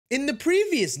In the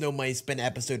previous No Money Spent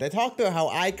episode, I talked about how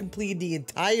I completed the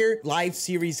entire live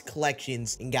series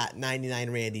collections and got 99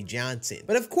 Randy Johnson.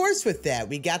 But of course with that,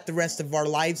 we got the rest of our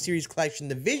live series collection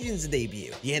divisions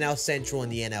debut, the NL Central and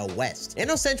the NL West.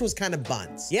 NL Central is kind of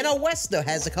buns. The NL West though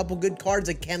has a couple good cards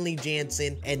like Kenley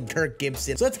Jansen and Kirk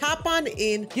Gibson. So let's hop on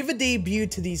in, give a debut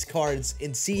to these cards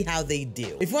and see how they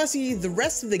do. If you want to see the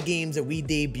rest of the games that we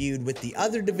debuted with the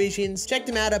other divisions, check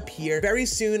them out up here. Very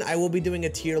soon, I will be doing a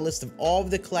tier list of all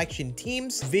of the collections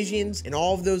teams, divisions, and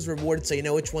all of those rewards so you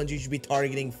know which ones you should be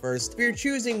targeting first if you're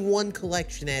choosing one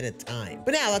collection at a time.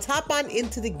 But now let's hop on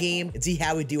into the game and see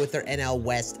how we do with our NL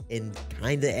West and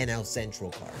kind of NL Central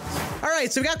cards. All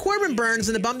right, so we got Corbin Burnes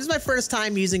in the bump. This is my first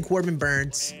time using Corbin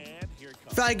Burnes.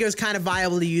 I felt like it was kind of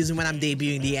viable to use him when I'm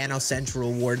debuting the NL Central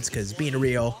awards because being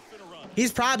real,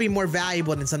 he's probably more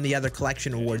valuable than some of the other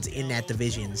collection awards in that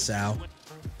division, so.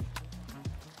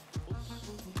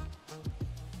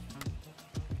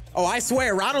 Oh, I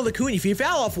swear, Ronald Acuna, if you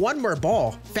foul off one more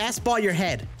ball, fastball your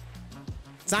head.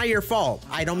 It's not your fault.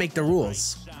 I don't make the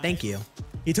rules. Thank you.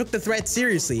 He took the threat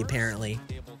seriously, apparently.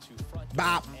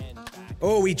 Bop.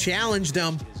 Oh, we challenged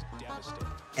him.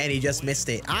 And he just missed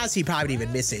it. Honestly, he probably didn't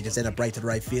even miss it. Just ended up right to the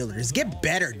right fielders. Get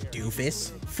better,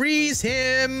 doofus. Freeze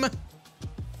him.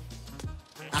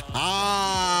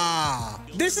 Aha.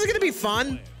 This is going to be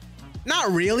fun.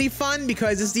 Not really fun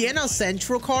because it's the NL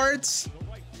Central cards.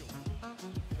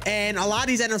 And a lot of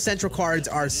these NL Central cards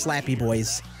are slappy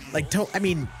boys. Like,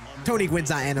 Tony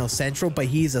Gwynn's not NL Central, but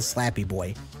he's a slappy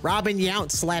boy. Robin Yount,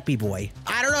 slappy boy.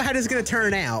 I don't know how this is going to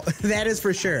turn out. That is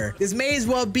for sure. This may as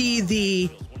well be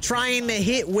the trying to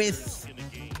hit with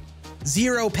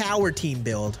zero power team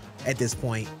build at this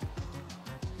point.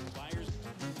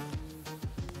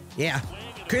 Yeah.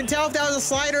 Couldn't tell if that was a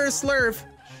slider or a slurve.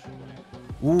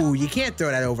 Ooh, you can't throw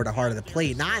that over the heart of the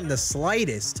plate. Not in the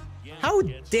slightest. How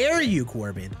dare you,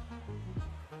 Corbin?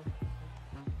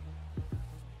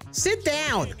 Sit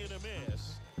down.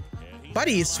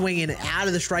 Buddy is swinging out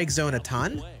of the strike zone a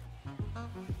ton.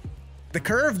 The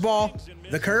curveball.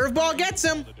 The curveball gets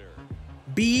him.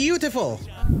 Beautiful.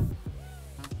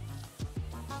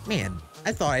 Man,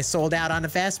 I thought I sold out on the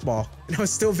fastball, and I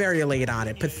was still very late on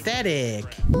it. Pathetic.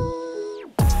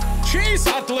 Chase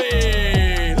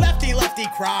Utley. Lefty, lefty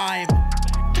crime.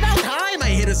 About time I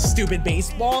hit a stupid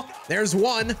baseball. There's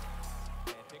one.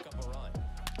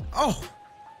 Oh,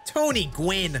 Tony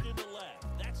Gwynn.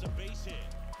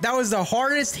 That was the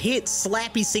hardest hit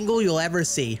slappy single you'll ever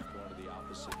see.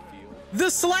 The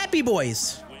Slappy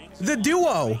Boys. The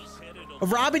duo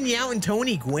of Robin Yount and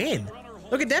Tony Gwynn.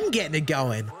 Look at them getting it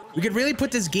going. We could really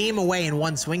put this game away in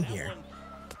one swing here.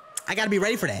 I gotta be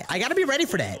ready for that. I gotta be ready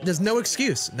for that. There's no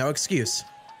excuse. No excuse.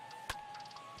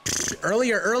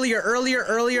 Earlier.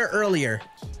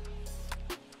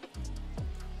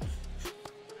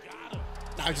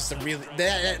 That was just a really,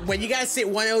 when you guys sit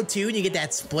 102 and you get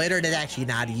that splitter, that's actually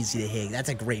not easy to hit. That's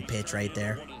a great pitch right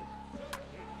there.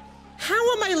 How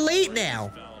am I late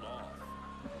now?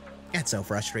 That's so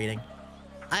frustrating.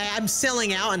 I'm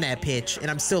selling out on that pitch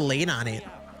and I'm still late on it.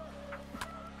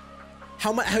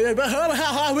 How much?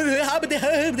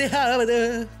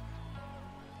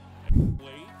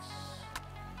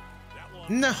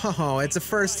 No, it's a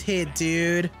first hit,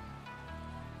 dude.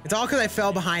 It's all because I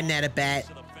fell behind that at bat.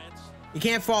 You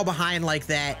can't fall behind like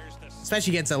that,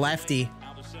 especially against a lefty.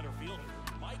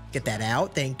 Get that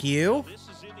out, thank you.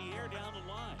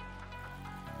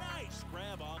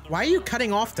 Why are you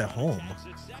cutting off the home?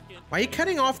 Why are you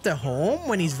cutting off the home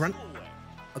when he's run?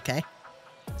 Okay.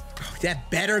 Oh, that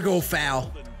better go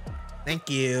foul. Thank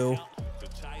you.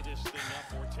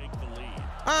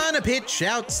 On a pitch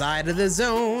outside of the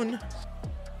zone.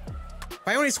 If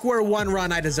I only score one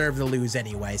run, I deserve to lose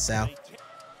anyway, so.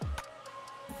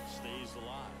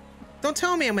 Don't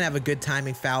tell me I'm gonna have a good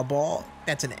timing foul ball.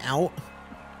 That's an out.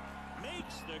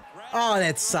 Oh,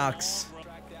 that sucks.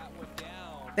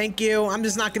 Thank you. I'm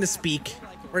just not gonna speak.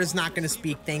 We're just not gonna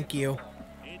speak. Thank you.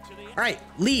 All right,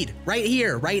 lead right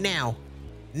here, right now.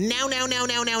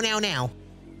 Now.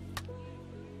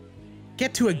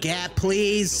 Get to a gap,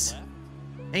 please.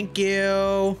 Thank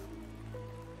you.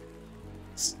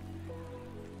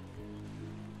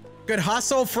 Good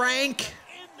hustle, Frank.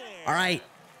 All right.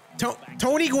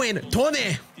 Tony Gwynn.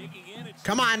 Tony.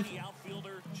 Come on.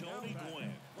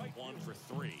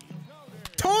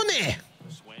 Tony.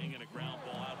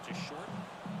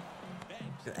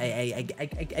 I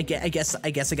guess I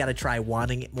gotta try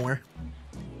wanting it more.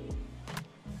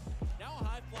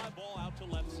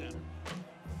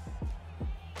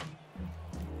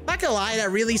 Not gonna lie,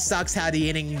 that really sucks how the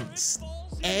inning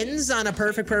ends on a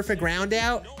perfect ground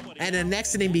out, and the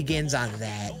next inning begins on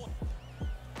that.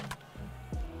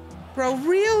 Bro,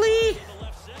 really?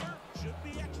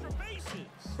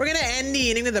 We're gonna end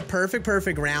the inning with a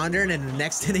perfect rounder, and then the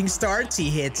next inning starts, he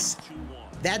hits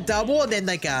that double, and then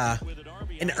like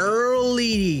an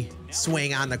early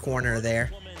swing on the corner there.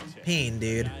 Pain,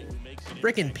 dude.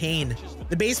 Freaking pain.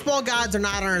 The baseball gods are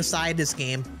not on our side this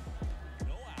game.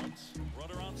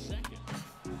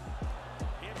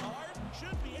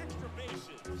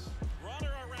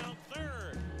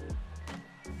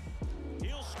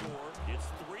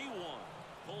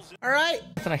 All right.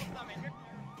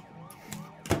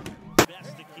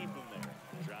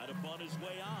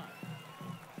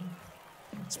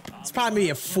 It's probably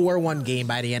a 4-1 game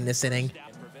by the end of this inning.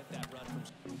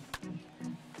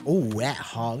 Oh, that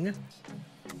hung.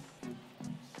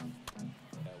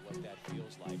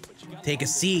 Take a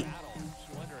seat.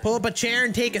 Pull up a chair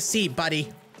and take a seat, buddy.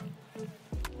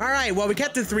 All right, well, we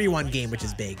kept the 3-1 game, which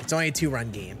is big. It's only a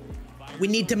 2-run game. We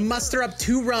need to muster up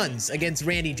 2 runs against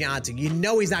Randy Johnson. You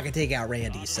know he's not going to take out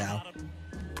Randy, so.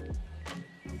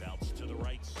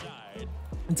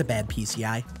 It's a bad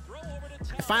PCI.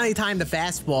 I finally timed the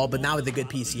fastball, but not with a good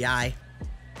PCI.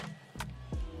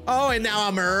 Oh, and now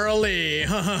I'm early.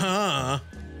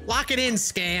 Lock it in,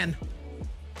 Scann.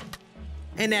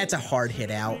 And that's a hard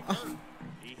hit out.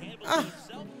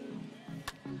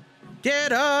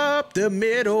 Get up the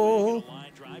middle.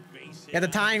 Got the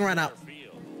tying run up.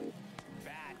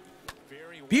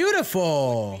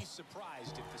 Beautiful.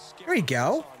 There we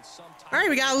go. All right,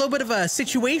 we got a little bit of a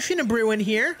situation in brewing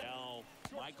here.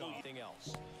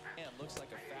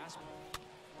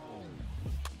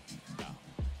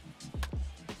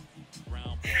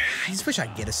 I just wish I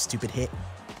could get a stupid hit.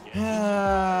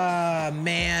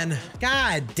 Man.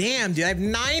 God damn, dude. I have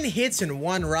 9 hits and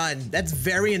 1 run. That's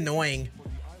very annoying.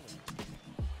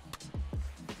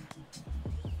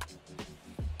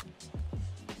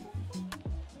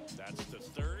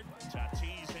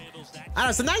 I don't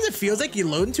know, sometimes it feels like you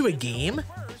load into a game,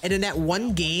 and in that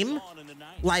one game,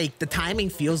 like, the timing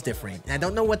feels different. And I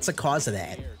don't know what's the cause of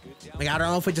that. Like, I don't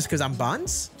know if it's just because I'm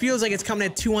buns. Feels like it's coming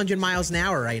at 200 miles an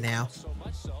hour right now.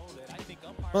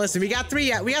 Well, listen, we got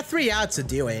 3 outs to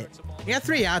do it. We got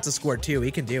 3 outs to score 2.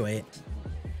 We can do it.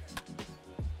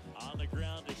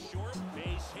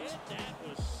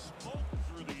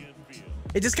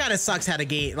 It just kind of sucks how to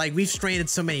gate. Like, we've stranded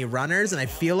so many runners, and I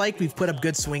feel like we've put up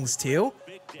good swings too.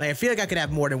 Like, I feel like I could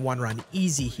have more than 1 run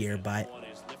easy here, but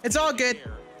it's all good.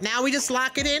 Now we just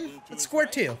lock it in. Let's score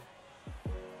 2.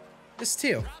 Just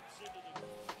 2.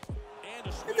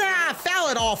 Nah, foul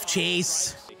it off,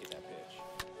 Chase.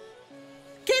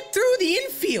 Get through the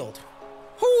infield.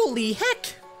 Holy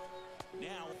heck.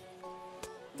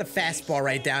 The fastball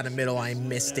right down the middle. I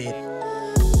missed it.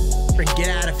 Get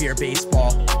out of here,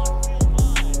 baseball.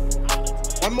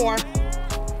 1 more.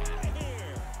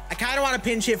 I kind of want to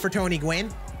pinch hit for Tony Gwynn.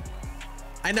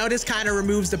 I know this kind of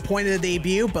removes the point of the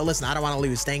debut, but listen, I don't want to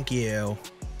lose. Thank you.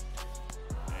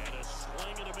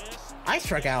 I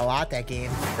struck out a lot that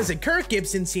game. Listen, Kirk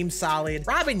Gibson seems solid.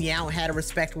 Robin Yount had a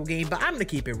respectable game, but I'm gonna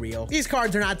keep it real. These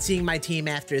cards are not seeing my team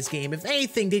after this game. If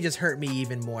anything, they just hurt me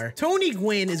even more. Tony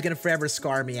Gwynn is gonna forever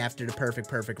scar me after the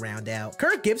perfect round out.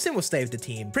 Kirk Gibson will stay with the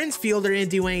team. Prince Fielder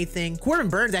didn't do anything. Corbin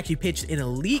Burns actually pitched an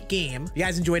elite game. If you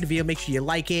guys enjoyed the video, make sure you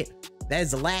like it. That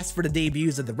is the last for the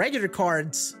debuts of the regular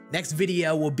cards. Next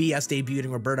video will be us debuting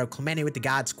Roberto Clemente with the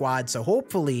God Squad. So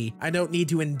hopefully I don't need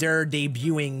to endure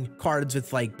debuting cards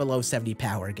with like below 70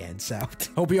 power again. So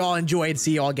hope you all enjoyed.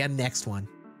 See you all again next one.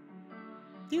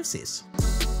 Deuces.